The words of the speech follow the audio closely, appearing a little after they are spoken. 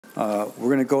We're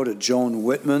going to go to Joan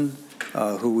Wittman,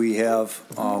 who we have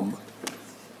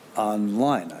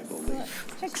online, I believe.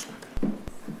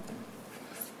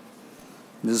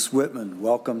 Ms. Wittman,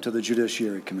 welcome to the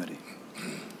Judiciary Committee.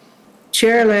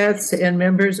 Chair Latz and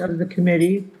members of the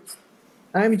committee,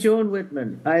 I'm Joan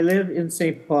Wittman. I live in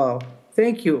St. Paul.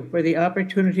 Thank you for the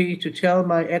opportunity to tell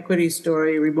my equity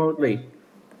story remotely.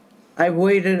 I've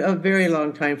waited a very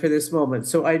long time for this moment,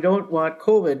 so I don't want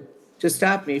COVID to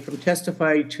stop me from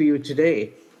testifying to you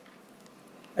today.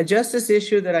 A justice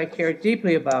issue that I care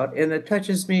deeply about and that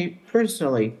touches me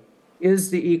personally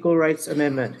is the Equal Rights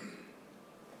Amendment.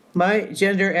 My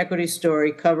gender equity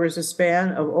story covers a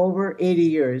span of over 80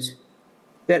 years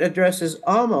that addresses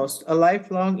almost a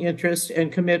lifelong interest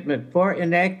and commitment for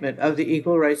enactment of the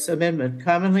Equal Rights Amendment,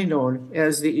 commonly known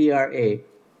as the ERA.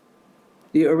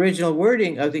 The original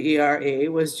wording of the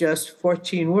ERA was just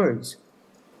 14 words.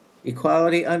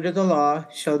 Equality under the law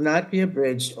shall not be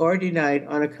abridged or denied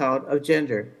on account of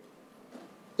gender.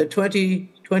 The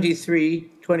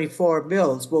 2023-24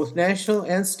 bills, both national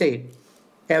and state,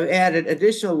 have added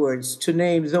additional words to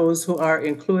name those who are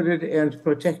included and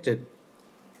protected.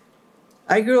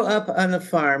 I grew up on the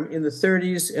farm in the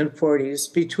 30s and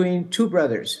 40s between two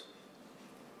brothers.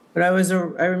 I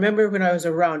remember when I was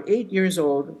around 8 years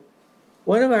old,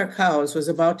 one of our cows was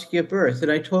about to give birth,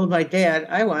 and I told my dad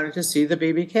I wanted to see the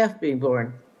baby calf being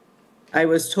born. I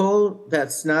was told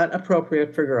that's not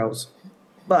appropriate for girls,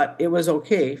 but it was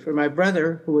okay for my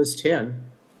brother, who was 10.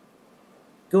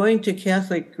 Going to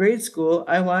Catholic grade school,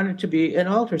 I wanted to be an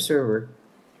altar server.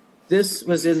 This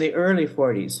was in the early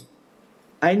 40s.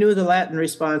 I knew the Latin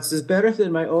responses better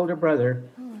than my older brother,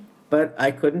 but I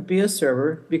couldn't be a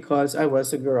server because I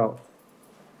was a girl.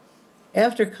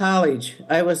 After college,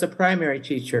 I was a primary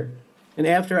teacher, and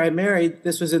after I married,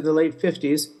 this was in the late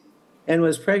 50s, and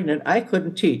was pregnant, I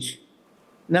couldn't teach,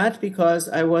 not because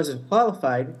I wasn't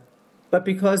qualified, but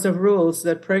because of rules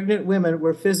that pregnant women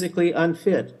were physically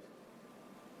unfit.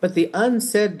 But the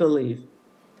unsaid belief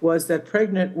was that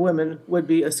pregnant women would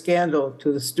be a scandal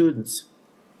to the students.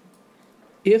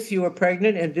 If you were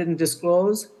pregnant and didn't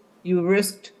disclose, you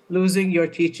risked losing your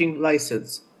teaching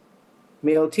license.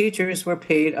 Male teachers were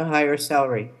paid a higher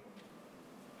salary.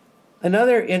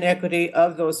 Another inequity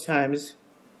of those times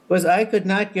was I could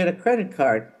not get a credit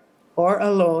card or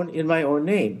a loan in my own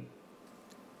name.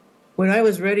 When I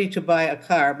was ready to buy a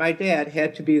car, my dad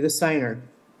had to be the signer.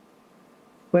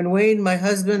 When Wayne, my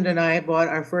husband, and I bought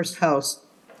our first house,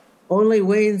 only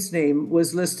Wayne's name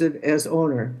was listed as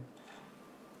owner.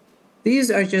 These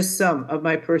are just some of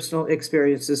my personal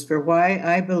experiences for why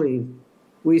I believe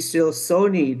we still so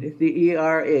need the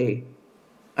ERA.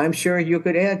 I'm sure you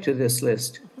could add to this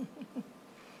list.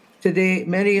 Today,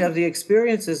 many of the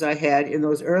experiences I had in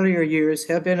those earlier years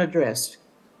have been addressed,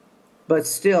 but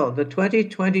still, the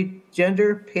 2020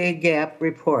 Gender Pay Gap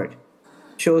Report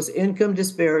shows income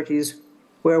disparities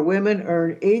where women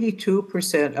earn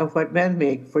 82% of what men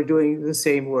make for doing the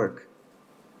same work.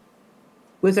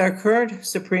 With our current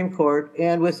Supreme Court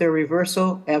and with their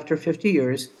reversal after 50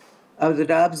 years of the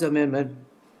Dobbs Amendment,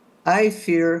 I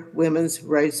fear women's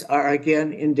rights are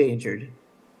again endangered.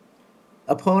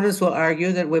 Opponents will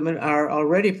argue that women are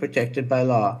already protected by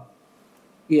law.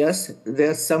 Yes,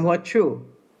 that's somewhat true,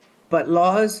 but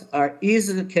laws can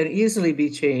easily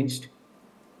be changed.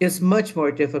 It's much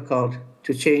more difficult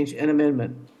to change an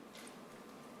amendment.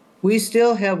 We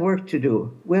still have work to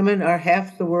do. Women are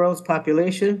half the world's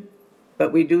population,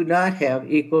 but we do not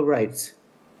have equal rights.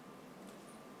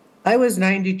 I was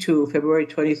 92, February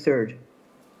 23rd.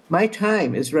 My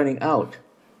time is running out.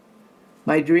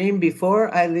 My dream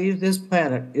before I leave this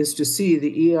planet is to see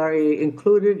the ERA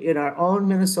included in our own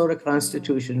Minnesota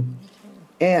Constitution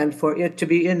and for it to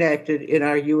be enacted in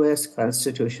our U.S.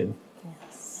 Constitution.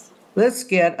 Yes. Let's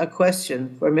get a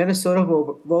question for Minnesota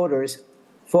voters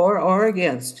for or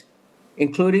against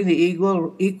including the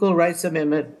Equal Rights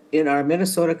Amendment in our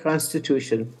Minnesota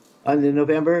Constitution on the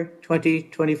November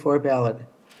 2024 ballot.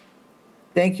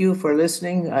 Thank you for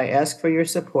listening. I ask for your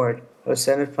support of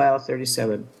Senate File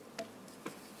 37.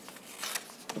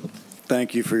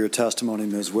 Thank you for your testimony,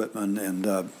 Ms. Wittman,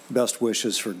 and best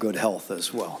wishes for good health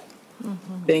as well.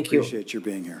 Thank you. Appreciate your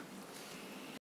being here.